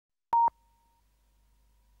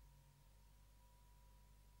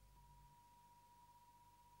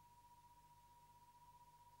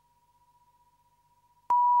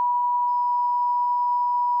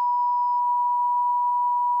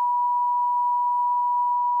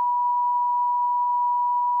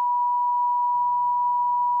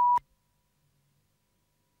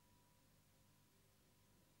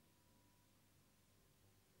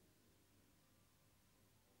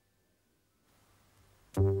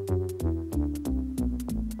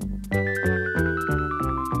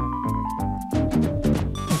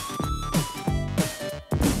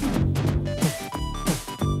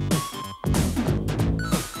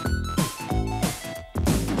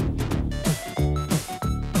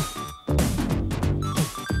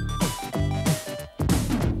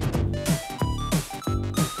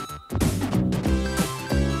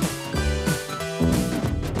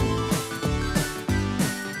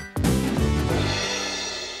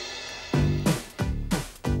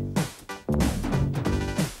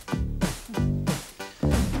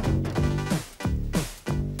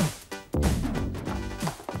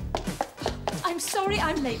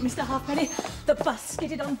sorry I'm late, Mr. Halfpenny. The bus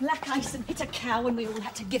skidded on black ice and hit a cow and we all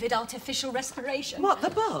had to give it artificial respiration. What, the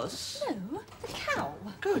bus? No, the cow.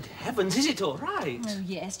 Good heavens, is it all right? Oh,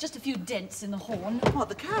 yes, just a few dents in the horn. What,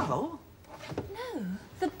 the cow? No,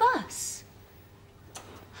 the bus.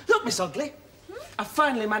 Look, Miss Ugly. I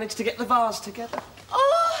finally managed to get the vase together.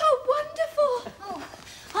 Oh, how wonderful. Oh,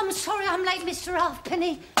 I'm sorry I'm late, Mr.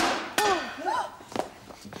 Halfpenny. Oh.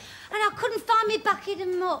 And I couldn't find me bucket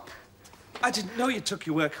and mop. I didn't know you took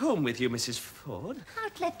your work home with you, Mrs. Ford.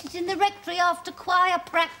 I'd left it in the rectory after choir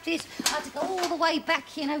practice. I had to go all the way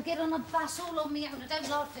back, you know, get on a bus all on me own. I don't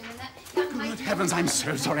like doing that. Good heavens, I'm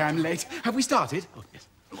so sorry I'm late. Have we started? Oh, yes.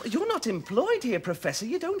 You're not employed here, Professor.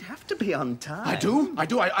 You don't have to be on time. I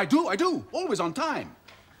do. Always on time.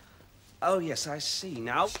 Oh, yes, I see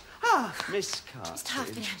now. Ah, Miss Cartridge. Mr.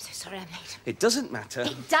 Halfpenny, I'm so sorry I'm late. It doesn't matter.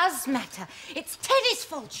 It does matter. It's Teddy's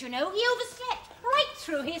fault, you know. He overslept right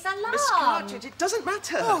through his alarm. Miss Cartridge, it doesn't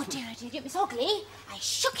matter. Oh, dear, it was ugly. I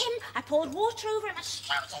shook him, I poured water over him, I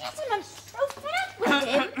shouted at him, I'm so fed up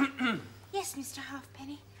with him. Yes, Mr.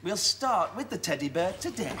 Halfpenny? We'll start with the teddy bear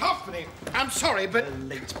today. Halfpenny, I'm sorry, but...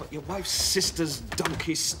 Late, but your wife's sister's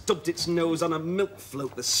donkey stubbed its nose on a milk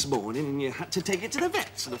float this morning and you had to take it to the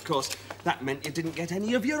vets. And, of course, that meant you didn't get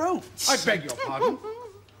any of your oats. I beg your pardon.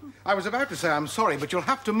 I was about to say I'm sorry, but you'll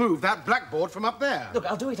have to move that blackboard from up there. Look,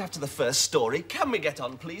 I'll do it after the first story. Can we get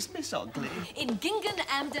on, please, Miss Ugly? In Gingen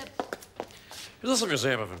and... Is this a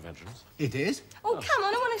museum of inventions? It is? Oh, come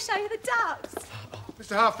on, I want to show you the ducks.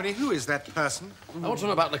 Mr. Halfpenny, who is that person? I want to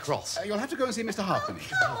know about lacrosse. You'll have to go and see Mr. Halfpenny.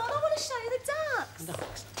 Oh, come on, I want to show you the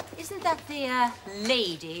ducks. Isn't that the,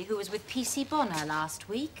 lady who was with P.C. Bonner last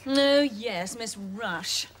week? Oh, yes, Miss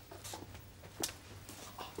Rush.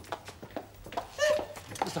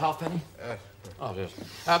 Mr. Halfpenny? Oh, yes.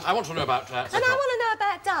 I want to know about... And I want to know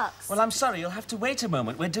about ducks. Well, I'm sorry, you'll have to wait a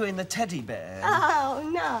moment. We're doing the teddy bear. Oh,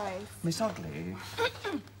 nice. Miss Ugly.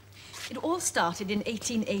 It all started in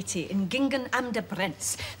 1880 in Gingen am der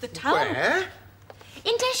Brenz, the town... Where?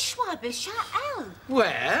 In der Schwäbische Alb.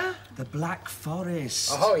 Where? The Black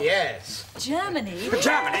Forest. Oh, yes. Germany.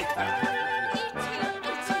 Germany!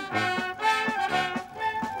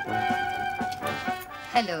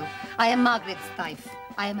 Hello, I am Margaret Stife.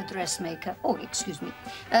 I am a dressmaker. Oh, excuse me.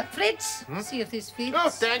 Fritz, see if this fits. Oh,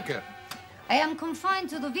 thank you. I am confined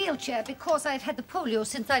to the wheelchair because I've had the polio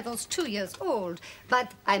since I was 2 years old,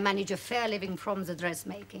 but I manage a fair living from the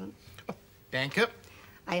dressmaking. Thank you.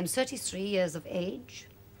 I am 33 years of age.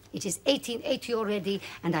 It is 1880 already,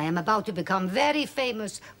 and I am about to become very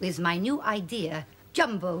famous with my new idea,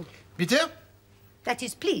 Jumbo. Bitte? That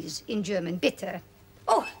is please in German, bitte.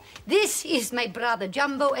 Oh, this is my brother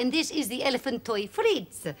Jumbo, and this is the elephant toy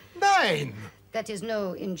Fritz. Nein. That is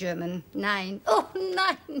no in German. Nein. Oh,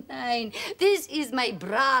 nein. This is my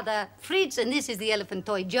brother Fritz, and this is the elephant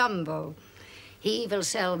toy Jumbo. He will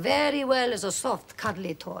sell very well as a soft,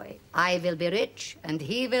 cuddly toy. I will be rich, and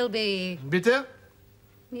he will be... Bitte?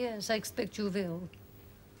 Yes, I expect you will.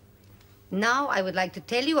 Now I would like to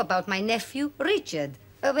tell you about my nephew, Richard.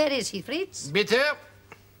 Where is he, Fritz? Bitte?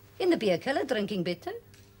 In the beer cellar, drinking bitter.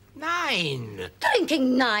 Nein.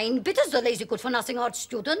 Drinking 9 bitters, the lazy good-for-nothing art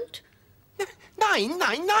student.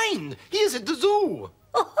 Nein. He is at the zoo.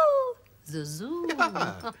 Oh, the zoo.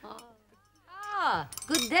 Ja. Ah,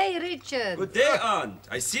 good day, Richard. Good day, Aunt.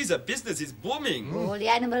 I see the business is booming. All the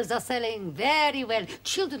animals are selling very well.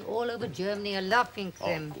 Children all over Germany are loving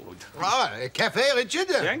them. Ah, cafe, Richard.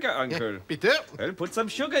 Thank you, Uncle. Bitte? Well, put some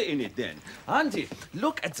sugar in it then. Auntie,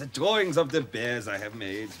 look at the drawings of the bears I have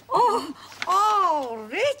made. Oh,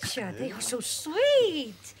 Richard, they are so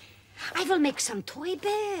sweet. I will make some toy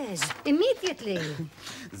bears immediately.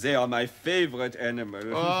 They are my favorite animal.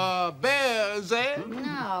 Bears, eh?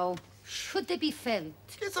 Now, should they be felt?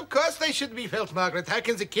 Yes, of course they should be felt, Margaret. How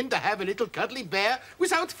can the Kinder have a little cuddly bear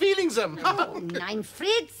without feeling them? Oh, nein,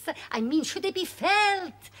 Fritz. I mean, should they be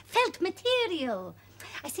felt? Felt material.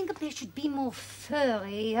 I think a bear should be more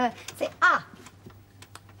furry.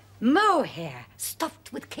 Mohair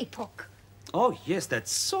stuffed with kapok. Oh, yes,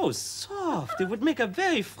 that's so soft. It would make a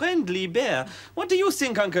very friendly bear. What do you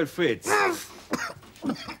think, Uncle Fritz?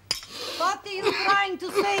 What are you trying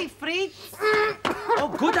to say, Fritz?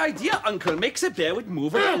 Oh, good idea, Uncle. Make the bear with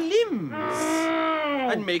movable limbs.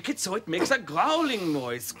 And make it so it makes a growling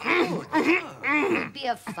noise. Good. Be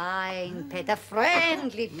a fine pet, a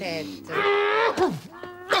friendly pet.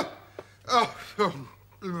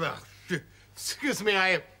 Excuse me,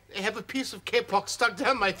 I have a piece of kapok stuck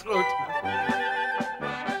down my throat.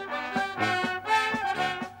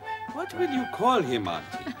 What will you call him,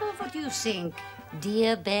 Auntie? What do you think?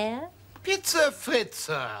 Dear bear? Pizza Fritz.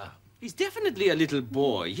 He's definitely a little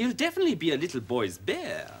boy. He'll definitely be a little boy's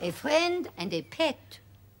bear. A friend and a pet.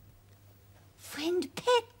 Friend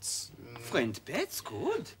pets. Friend pets,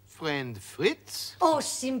 good. Friend Fritz? Or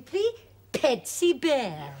simply Petsy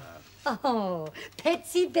Bear. Oh,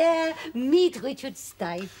 Petsy Bear, meet Richard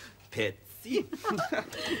Steiff. Petsy.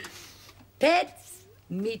 Pets,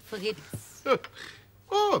 meet Fritz.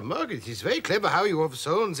 Oh, Margaret, it is very clever how you have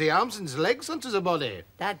sewn the arms and the legs onto the body.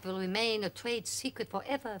 That will remain a trade secret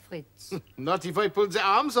forever, Fritz. Not if I pull the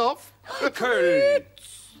arms off. Curl.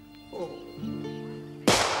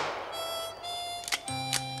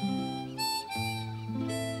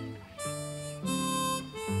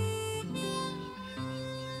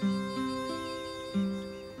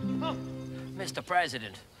 Mr.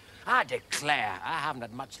 President, I declare I haven't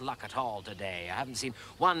had much luck at all today. I haven't seen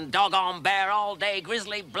one doggone bear all day,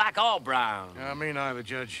 grizzly, black or brown. Me neither,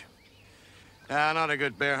 Judge. Not a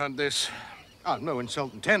good bear hunt, this. Oh, no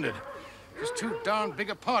insult intended. It's too darn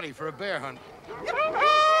big a party for a bear hunt.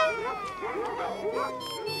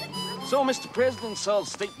 So, Mr. President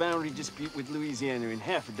solves state boundary dispute with Louisiana in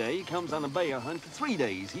half a day. He comes on a bear hunt for 3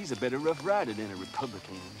 days. He's a better Rough Rider than a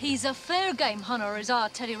Republican. He's a fair game hunter, is our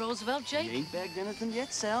Teddy Roosevelt, Jake. He ain't bagged anything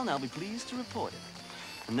yet, Sal, and I'll be pleased to report it.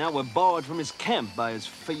 And now we're barred from his camp by his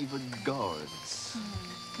favored guards.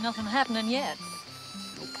 Nothing happening yet.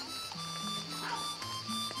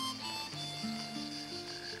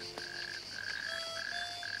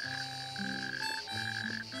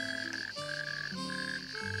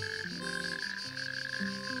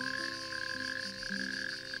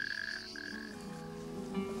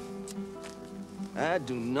 I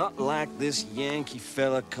do not like this Yankee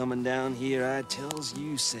fella coming down here, I tells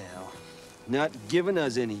you, Sal. Not giving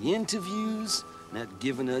us any interviews, not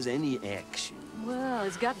giving us any action. Well,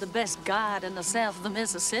 he's got the best guide in the south of the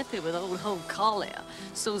Mississippi with old Ho Collier,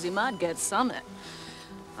 so's he might get summit.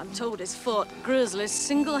 I'm told he's fought grizzlies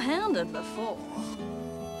single-handed before.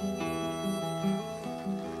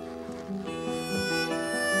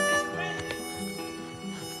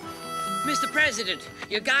 Mr. President,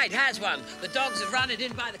 your guide has one. The dogs have run it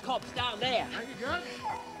in by the copse down there. Thank you, Judge.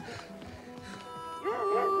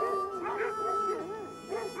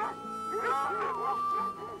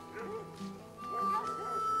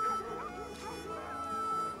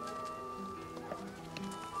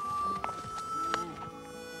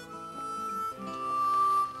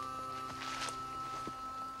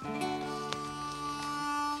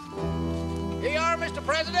 Here you are, Mr.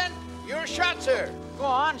 President. Your shot, sir. Go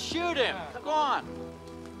on, shoot him. Go on.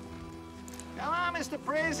 Come on, Mr.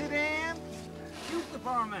 President. Shoot the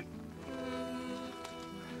varmint.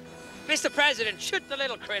 Mr. President, shoot the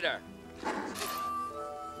little critter.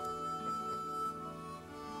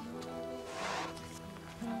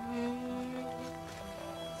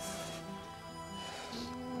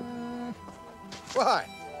 Why?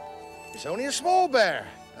 It's only a small bear.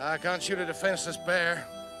 I can't shoot a defenseless bear.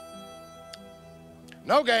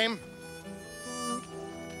 No game.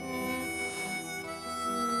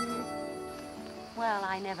 Well,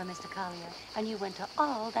 I never, Mr. Collier. And you went to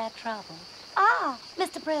all that trouble. Ah,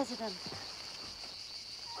 Mr. President.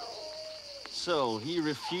 So, he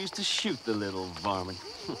refused to shoot the little varmint.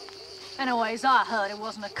 Anyways, I heard it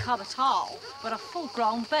wasn't a cub at all, but a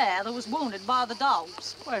full-grown bear that was wounded by the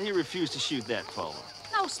dogs. Why, he refused to shoot that fella.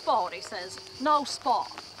 No sport, he says. No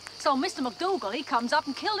sport. So Mr. McDougal, he comes up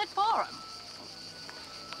and killed it for him.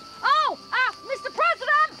 Oh! Mr.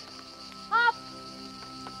 President!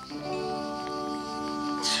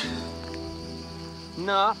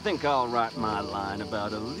 No, I think I'll write my line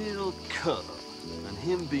about a little cub and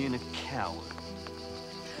him being a coward.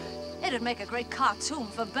 It'd make a great cartoon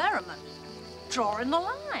for Berriman. Drawing the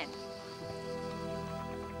line.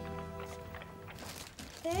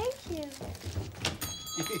 Thank you.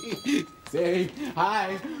 Say,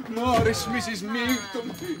 hi, Morris, Mrs.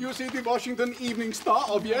 Milton. You see the Washington Evening Star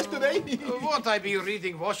of yesterday? What I be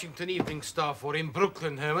reading Washington Evening Star for in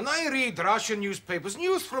Brooklyn, Herman? I read Russian newspapers,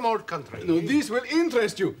 news from old country. No, this will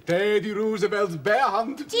interest you. Teddy Roosevelt's bear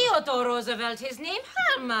hunt. Theodore Roosevelt, his name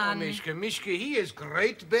Herman. Mishka, he is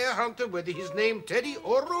great bear hunter, whether his name Teddy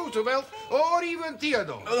or Roosevelt or even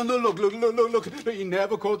Theodore. No, look. He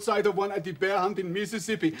never caught sight of one at the bear hunt in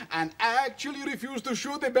Mississippi and actually refused to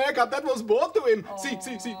shoot a bear cub that was brought to him. See,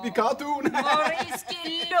 the cartoon.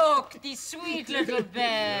 Morisky, look, the sweet little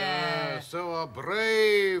bear. So a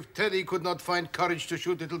brave Teddy could not find courage to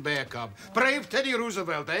shoot little bear cub. Brave Teddy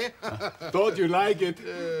Roosevelt, eh? Thought you like it.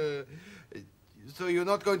 So you're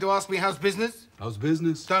not going to ask me how's business? How's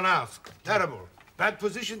business? Don't ask. Terrible. Bad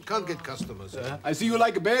position, can't get customers. I see you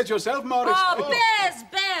like bears yourself, Morris. Oh,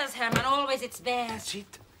 bears, Herman. Always it's bears. That's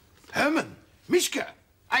it. Herman, Mishka,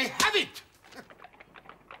 I have it!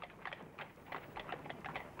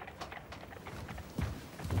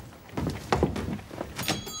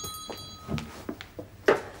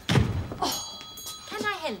 Can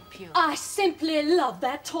I help you? I simply love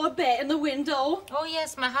that toy bear in the window. Oh,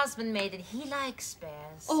 yes, my husband made it. He likes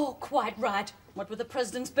bears. Oh, quite right. What with the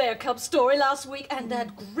President's Bear Cub story last week and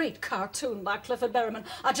that great cartoon by Clifford Berryman.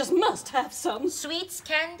 I just must have some. Sweets,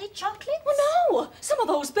 candy, chocolates? Oh, no! Some of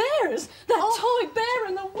those bears! That toy bear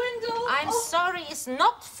in the window! I'm sorry, it's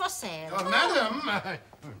not for sale. Oh, madam,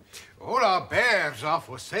 all our bears are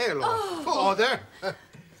for sale or for order.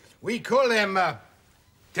 We call them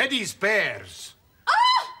Teddy's bears.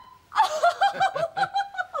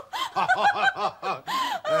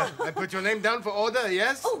 I put your name down for order,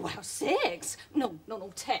 yes? Oh, wow, 6. No,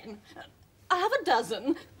 10. I have a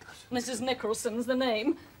dozen. Mrs. Nicholson's the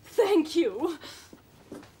name. Thank you.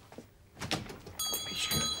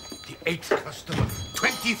 The 8th customer.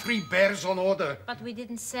 23 bears on order. But we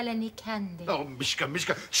didn't sell any candy. Oh,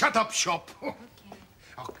 Mishka, shut up shop. Okay.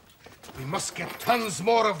 Oh, we must get tons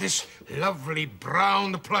more of this lovely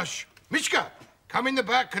brown plush. Mishka, come in the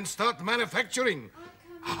back and start manufacturing.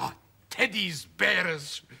 Teddy's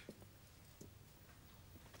bears.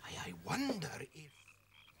 I wonder if...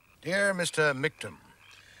 Dear Mr. Mictum,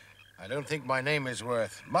 I don't think my name is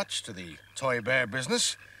worth much to the toy bear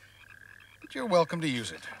business, but you're welcome to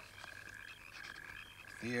use it.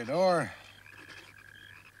 Theodore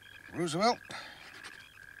Roosevelt.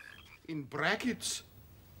 In brackets,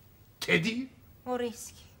 Teddy. More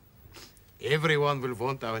risky. Everyone will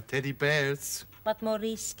want our teddy bears. But more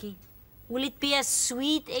risky. Will it be as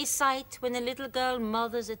sweet a sight when a little girl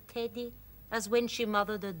mothers a teddy as when she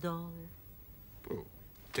mothered a doll? Oh,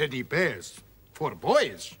 teddy bears for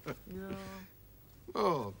boys. No.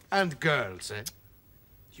 Oh, and girls, eh?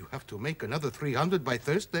 You have to make another 300 by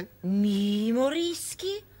Thursday. Me,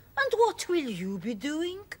 Moriski? And what will you be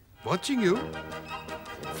doing? Watching you.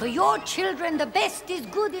 For your children, the best is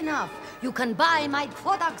good enough. You can buy my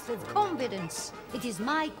products with confidence. It is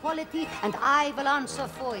my quality, and I will answer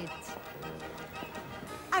for it.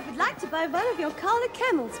 I would like to buy one of your collar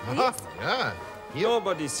camels, please. Yeah.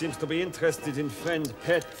 Nobody seems to be interested in friend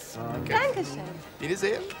pets. Dankeschön. It is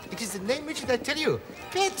the name which I tell you.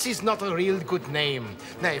 Pets is not a real good name.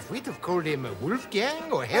 Now, if we'd have called him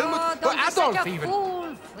Wolfgang or Helmut or Adolf even.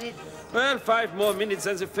 Fool, Fritz. Well, 5 more minutes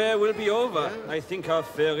and the fair will be over. I think our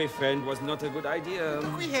fairy friend was not a good idea.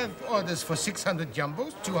 We have orders for 600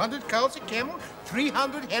 jumbos, 200 cows a camel,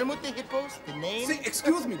 300 Helmut the hippos. The name... Say,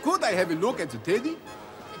 excuse me, could I have a look at the teddy?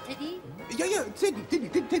 The teddy? Yeah,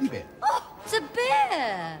 teddy bear. Oh, the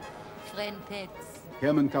bear. Friend pets.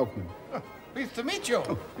 Hermann Kaufmann. Oh, pleased to meet you.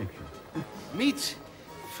 Oh, thank you. Meet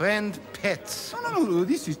friend pets. No,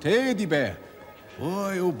 this is teddy bear.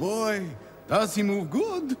 Boy, oh boy, does he move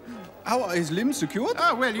good? How are his limbs secured?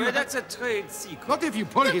 Ah, well, that's a trade secret. What if you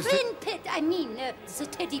pull The his... friend pet, I mean, the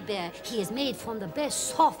teddy bear. He is made from the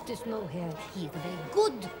best, softest mohair. He is a very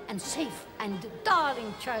good and safe and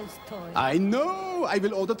darling child's toy. I know. I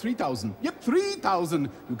will order 3,000. Yep, 3,000.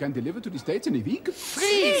 You can deliver to the States in a week.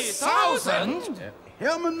 3,000?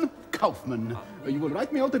 Hermann Kaufmann. You will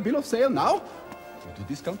write me out a bill of sale now? To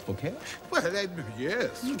discount for cash? Well,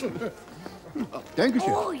 yes. Thank you,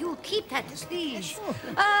 Oh, you keep that, please.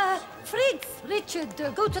 Fritz, Richard,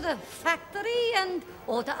 go to the factory and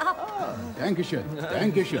order up. Dankeschön.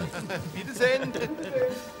 Dankeschön. Wiedersehen.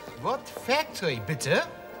 What factory, bitte?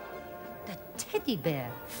 The teddy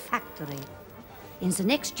bear factory. In the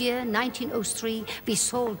next year, 1903, we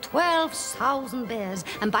sold 12,000 bears,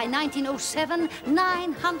 and by 1907,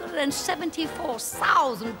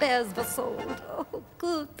 974,000 bears were sold. Oh,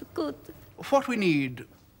 good, good. What we need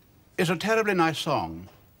is a terribly nice song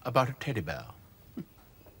about a teddy bear.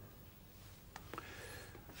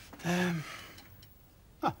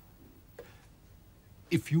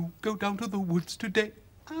 If you go down to the woods today...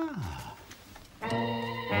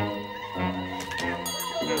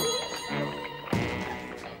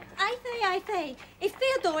 I say, if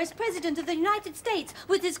Theodore is president of the United States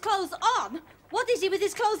with his clothes on, what is he with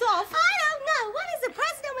his clothes off? I don't know. What is the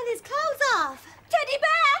president with his clothes off? Teddy bear!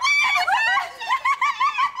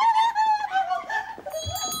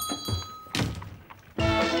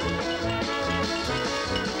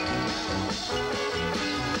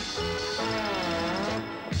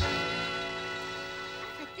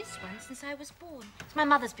 I've had this one since I was born. It's my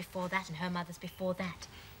mother's before that and her mother's before that.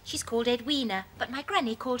 She's called Edwina, but my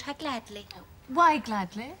granny called her Gladly. Why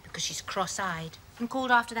Gladly? Because she's cross-eyed and called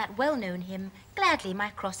after that well-known hymn, Gladly, my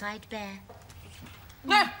cross-eyed bear.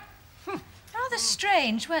 Rather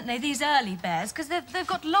strange, weren't they, these early bears? Because they've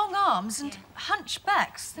got long arms and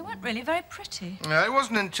hunchbacks. They weren't really very pretty. It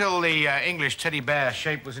wasn't until the English teddy bear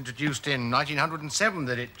shape was introduced in 1907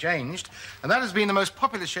 that it changed, and that has been the most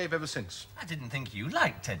popular shape ever since. I didn't think you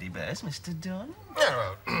liked teddy bears, Mr. Dunn.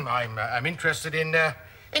 Yeah, well, I'm interested in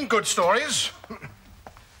good stories.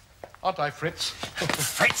 Aren't I, Fritz?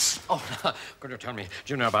 Fritz! Oh, could you tell me,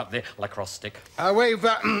 do you know about the lacrosse stick? We've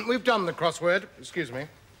done the crossword. Excuse me.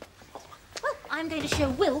 Well, I'm going to show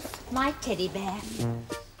Wilf my teddy bear.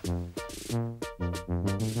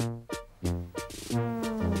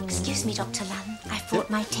 Excuse me, Dr. Lunn. I brought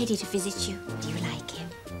my teddy to visit you. Do you like him?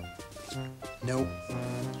 No.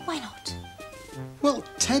 Why not? Well,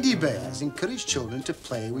 teddy bears encourage children to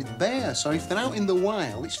play with bears, so if they're out in the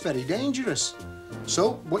wild, it's very dangerous.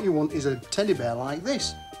 So, what you want is a teddy bear like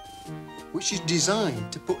this, which is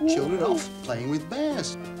designed to put children off playing with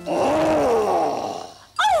bears. Oh,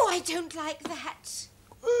 I don't like that.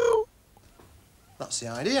 That's the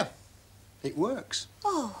idea. It works.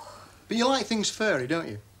 Oh. But you like things furry, don't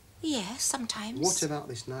you? Yes, sometimes. What about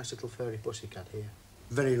this nice little furry pussycat here?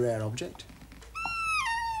 Very rare object.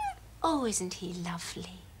 Oh, isn't he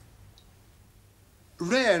lovely?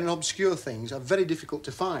 Rare and obscure things are very difficult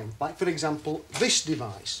to find. Like, for example, this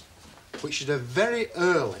device, which is a very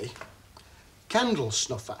early candle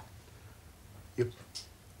snuffer. You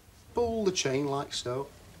pull the chain like so,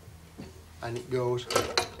 and it goes.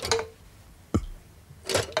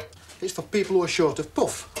 It's for people who are short of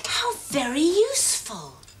puff. How very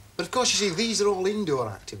useful. But of course, you see, these are all indoor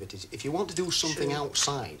activities. If you want to do something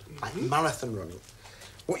outside, like marathon running,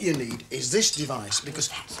 what you need is this device, because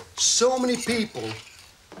so many people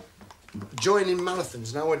join in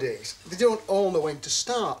marathons nowadays. They don't all know when to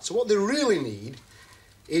start. So what they really need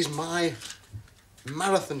is my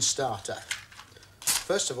marathon starter.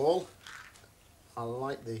 First of all, I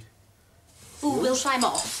like the... Oh, Wilf, I'm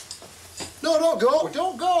off. No, don't go.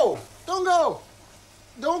 Don't go. Don't go.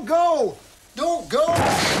 Don't go. Don't go.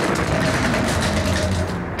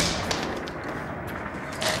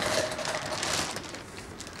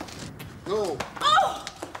 Go. Oh!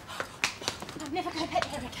 I'm never going to pet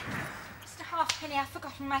Eureka. Mr. Halfpenny, I've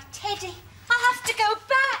forgotten my teddy. I have to go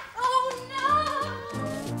back. Oh, no!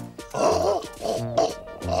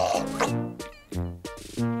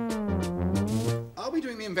 Are we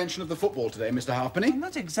doing the invention of the football today, Mr. Halfpenny? Well,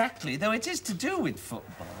 not exactly, though it is to do with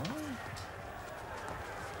football.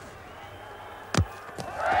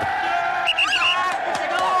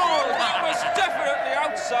 That was definitely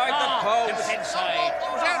outside the post. It was inside.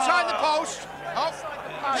 It was outside the post. Oh,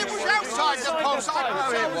 it was outside the post.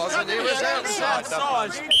 No, it wasn't. It was outside the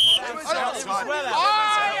post. It was outside.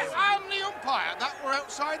 I am the umpire. That were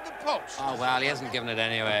outside the post. Oh, well, he hasn't given it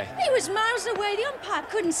anyway. He was miles away. The umpire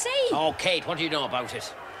couldn't see. Oh, Kate, what do you know about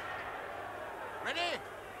it? Ready?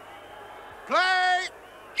 Play!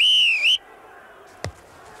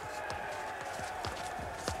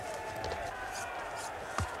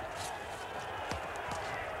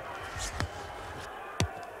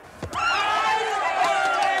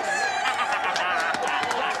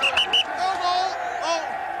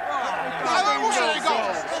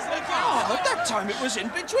 Time it was in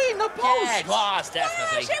between the posts. Yeah, it was,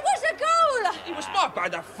 definitely. Yes, it was a goal. He was marked by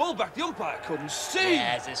that fullback. The umpire couldn't see.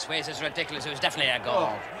 Yes, this face is ridiculous. It was definitely a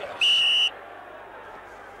goal. Oh, yes.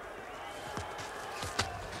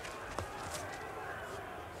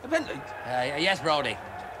 Bentley? Yes, Brody.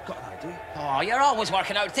 Got an idea. Oh, you're always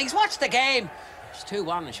working out things. Watch the game. It's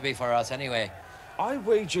 2-1. It should be for us anyway. I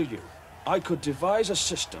wager you I could devise a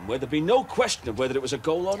system where there'd be no question of whether it was a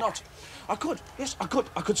goal or not. I could, yes, I could.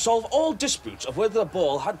 I could solve all disputes of whether the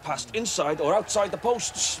ball had passed inside or outside the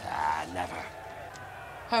posts. Ah, never.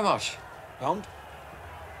 How much? £1.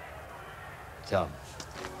 Done.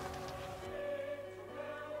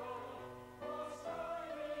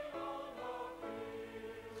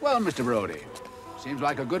 Well, Mr. Brodie, seems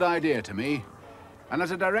like a good idea to me. And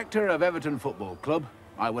as a director of Everton Football Club,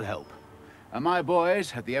 I would help. And my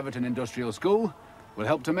boys at the Everton Industrial School will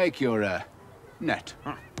help to make your, net.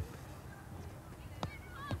 Huh.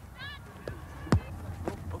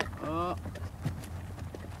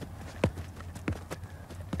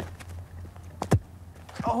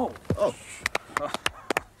 Oh.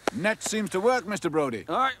 Net seems to work, Mr. Brodie.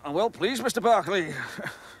 All right, I'm well pleased, Mr. Barkley.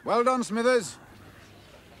 Well done, Smithers.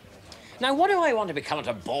 Now, what do I want to be coming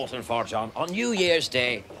to Bolton for, John, on New Year's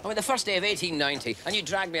Day? I mean, the first day of 1890, and you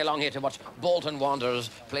drag me along here to watch Bolton Wanderers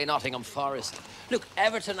play Nottingham Forest. Look,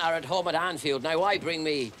 Everton are at home at Anfield. Now, why bring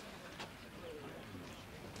me?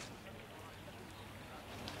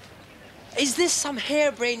 Is this some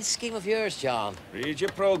harebrained scheme of yours, John? Read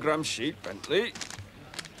your programme sheet, Bentley.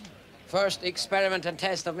 First experiment and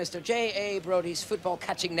test of Mr. J.A. Brodie's football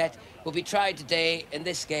catching net will be tried today in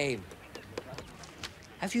this game.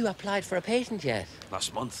 Have you applied for a patent yet?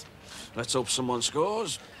 Last month. Let's hope someone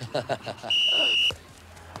scores.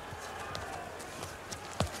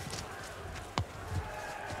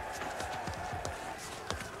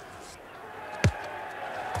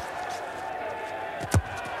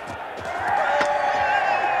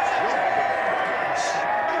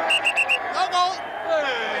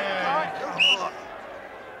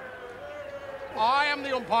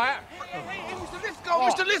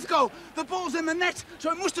 Mr. Lithgow, the ball's in the net,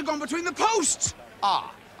 so it must have gone between the posts.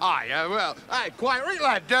 Well, quite right,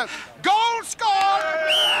 lad. Goal scored!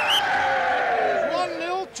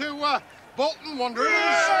 1-0 to Bolton Wanderers.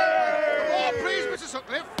 Oh, please, Mr.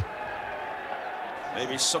 Sutcliffe.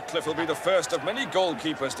 Maybe Sutcliffe will be the first of many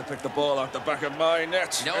goalkeepers to pick the ball out the back of my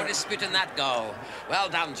net. No disputing that goal. Well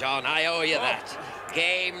done, John. I owe you that.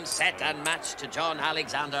 Game, set, and match to John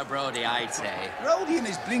Alexander Brodie, I'd say. Brodie in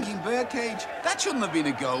his blinking birdcage. That shouldn't have been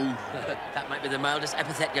a goal. That might be the mildest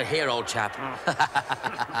epithet you'll hear, old chap.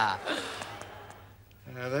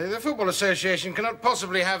 The Football Association cannot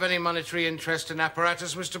possibly have any monetary interest in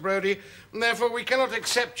apparatus, Mr. Brodie, and therefore we cannot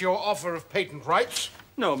accept your offer of patent rights.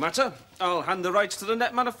 No matter. I'll hand the rights to the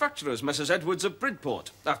net manufacturers, Messrs. Edwards of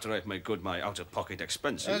Bridport, after I've made good my out-of-pocket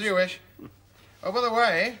expenses. As you wish. Oh, by the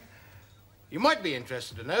way, you might be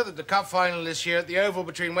interested to know that the cup final this year at the Oval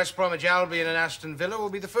between West Bromwich Albion and Aston Villa will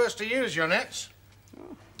be the first to use your nets.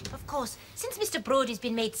 Of course, since Mr. Brodie's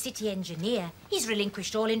been made city engineer, he's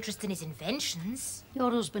relinquished all interest in his inventions.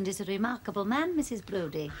 Your husband is a remarkable man, Mrs.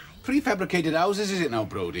 Brodie. Prefabricated houses, is it now,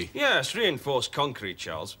 Brodie? Yes, reinforced concrete,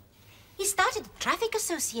 Charles. He started the Traffic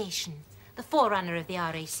Association, the forerunner of the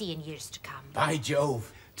RAC in years to come. By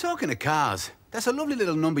Jove. Talking of cars, that's a lovely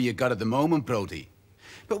little number you got at the moment, Brodie.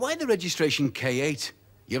 But why the registration K8?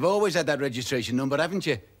 You've always had that registration number, haven't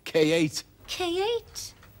you? K8.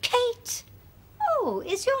 K8? Kate? Oh,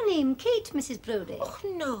 is your name Kate, Mrs. Brodie? Oh,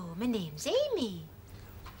 no, my name's Amy.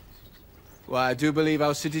 Why, I do believe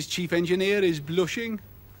our city's chief engineer is blushing.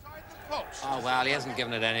 Oh, well, he hasn't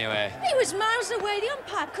given it anyway. He was miles away. The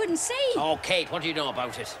umpire couldn't see. Oh, Kate, what do you know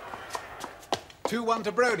about it? 2-1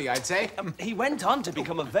 to Brodie, I'd say. He went on to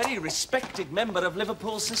become a very respected member of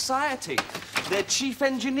Liverpool society. Their chief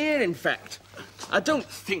engineer, in fact. I don't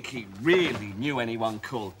think he really knew anyone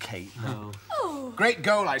called Kate, though. Oh. Great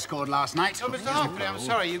goal I scored last night. Oh, Mr. Hartley, I'm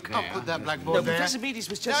sorry, you can't put that blackboard there. Professor Beadle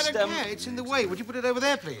was just, No, I don't care. It's in the way. Would you put it over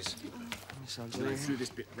there, please? Through this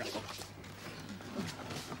bit, right.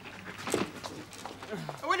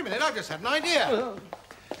 Oh, wait a minute, I've just had an idea.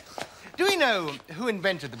 Do we know who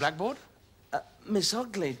invented the blackboard? Miss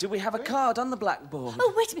Hogley, do we have a card on the blackboard?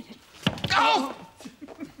 Oh, wait a minute. Oh!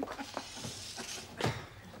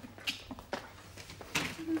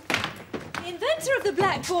 The inventor of the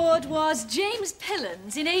blackboard was James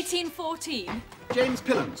Pillans in 1814. James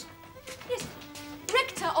Pillans? Yes,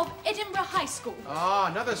 rector of Edinburgh High School. Ah,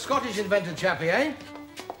 another Scottish inventor, chappie, eh?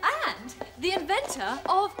 And the inventor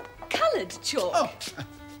of coloured chalk. Oh.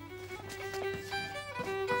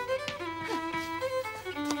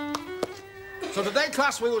 So today,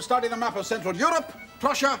 class, we will study the map of Central Europe,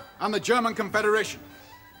 Prussia, and the German Confederation.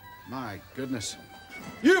 My goodness.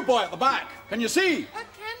 You boy at the back, can you see? Can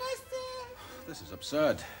I see? This is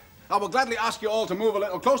absurd. I will gladly ask you all to move a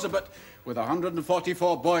little closer, but with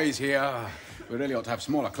 144 boys here, we really ought to have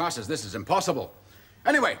smaller classes. This is impossible.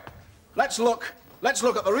 Anyway, let's look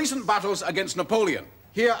at the recent battles against Napoleon,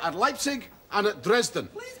 here at Leipzig and at Dresden.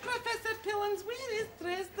 Please, Professor Pillans, where is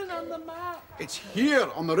Dresden on the map? It's here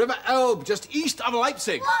on the River Elbe, just east of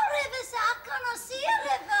Leipzig. What river, sir? I cannot see a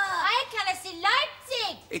river. I cannot see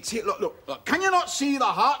Leipzig. It's here. Look. Can you not see the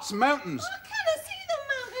Harz Mountains? I cannot see the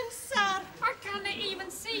mountains, sir. I can't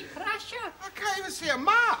even see Prussia. I can't even see a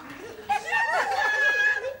map.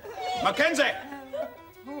 Mackenzie!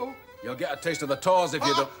 Oh. You'll get a taste of the tours if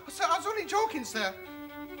you don't... Sir, I was only joking, sir.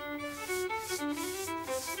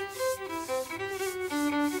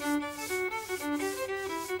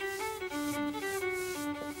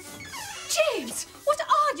 James, what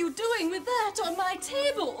are you doing with that on my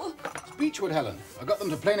table? It's beechwood, Helen. I got them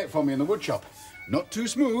to plane it for me in the wood shop. Not too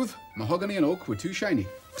smooth. Mahogany and oak were too shiny.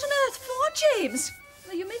 What on earth for, James?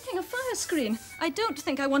 Are you making a fire screen? I don't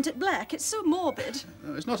think I want it black. It's so morbid.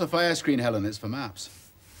 It's not a fire screen, Helen. It's for maps.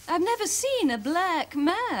 I've never seen a black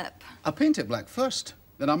map. I paint it black first.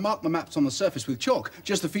 Then I mark the maps on the surface with chalk,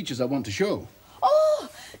 just the features I want to show. Oh,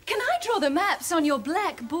 can I draw the maps on your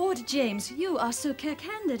blackboard, James? You are so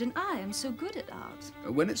care-candid and I am so good at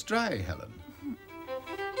art. When it's dry, Helen.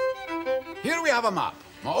 Here we have a map.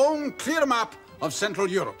 My own clear map of Central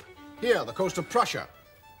Europe. Here, the coast of Prussia.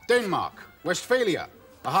 Denmark, Westphalia,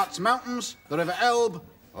 the Harz Mountains, the River Elbe,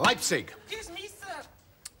 Leipzig. Excuse me, sir.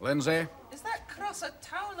 Lindsay? Is that cross a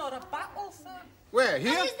town or a battle, sir? Where,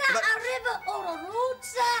 here? Is that a river or a road,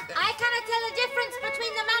 sir? I cannot tell the difference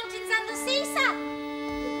between the mountains and the sea,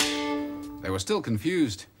 sir. They were still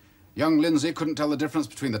confused. Young Lindsay couldn't tell the difference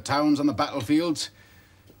between the towns and the battlefields.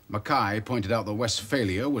 Mackay pointed out that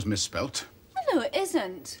Westphalia was misspelt. No, it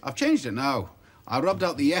isn't. I've changed it now. I rubbed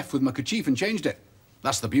out the F with my kerchief and changed it.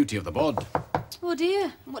 That's the beauty of the bod. Oh,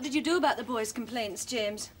 dear. What did you do about the boys' complaints,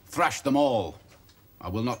 James? Thrashed them all. I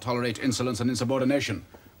will not tolerate insolence and insubordination.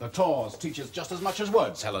 The Tors teaches just as much as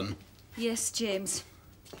words, Helen. Yes, James.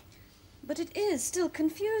 But it is still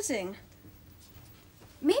confusing.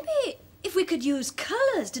 Maybe if we could use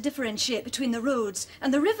colours to differentiate between the roads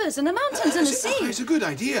and the rivers and the mountains and the sea. It's a good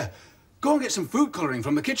idea. Go and get some food colouring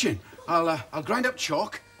from the kitchen. I'll grind up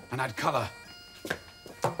chalk and add colour.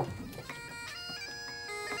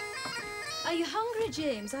 Are you hungry,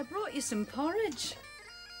 James? I brought you some porridge.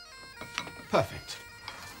 Perfect.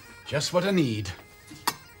 Just what I need.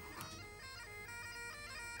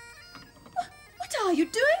 What are you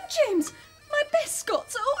doing, James? My best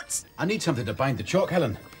Scots oats. I need something to bind the chalk,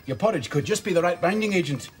 Helen. Your porridge could just be the right binding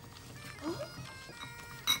agent.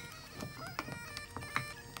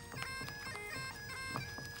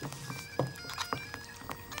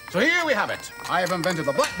 So here we have it. I have invented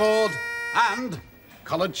the blackboard and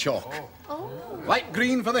coloured chalk. Light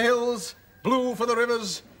green for the hills, blue for the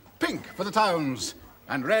rivers, pink for the towns,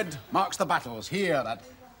 and red marks the battles here at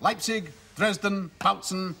Leipzig, Dresden,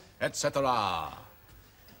 Bautzen, etc.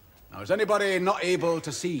 Now, is anybody not able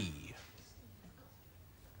to see?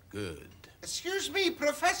 Good. Excuse me,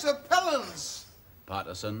 Professor Pellens.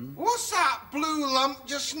 Patterson? What's that blue lump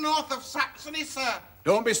just north of Saxony, sir?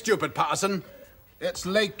 Don't be stupid, Patterson. It's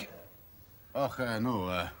Lake... Oh,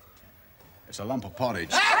 no, it's a lump of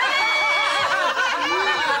porridge.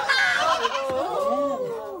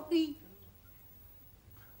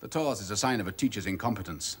 The Tors is a sign of a teacher's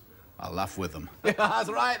incompetence. I'll laugh with them. Yeah, that's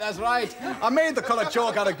right, that's right. I made the coloured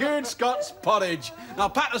chalk out of good Scots porridge. Now,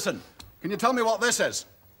 Patterson, can you tell me what this is?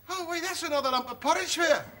 Oh, wait, that's another lump of porridge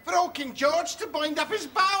for old King George to bind up his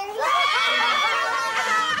bowels.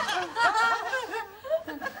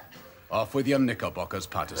 Off with your knickerbockers,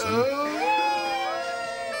 Patterson.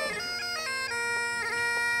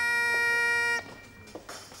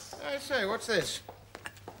 I say, what's this?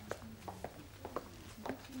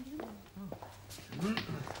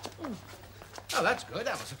 Oh, that's good.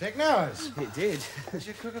 That must have taken hours. It did. Did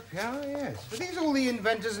you cook a piano? Yes. Are these all the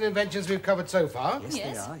inventors and inventions we've covered so far? Yes,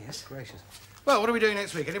 they are, yes. Gracious. Well, what are we doing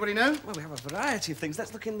next week? Anybody know? Well, we have a variety of things.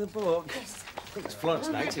 Let's look in the book. Yes. I think it's Florence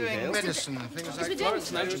We're Nightingale. doing medicine and things like that.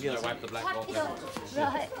 Florence Nightingale wiped the blackboard.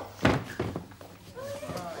 Right.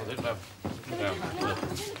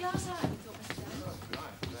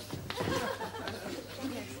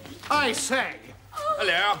 I say.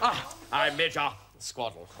 Hello. I'm Major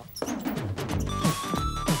Squaddle.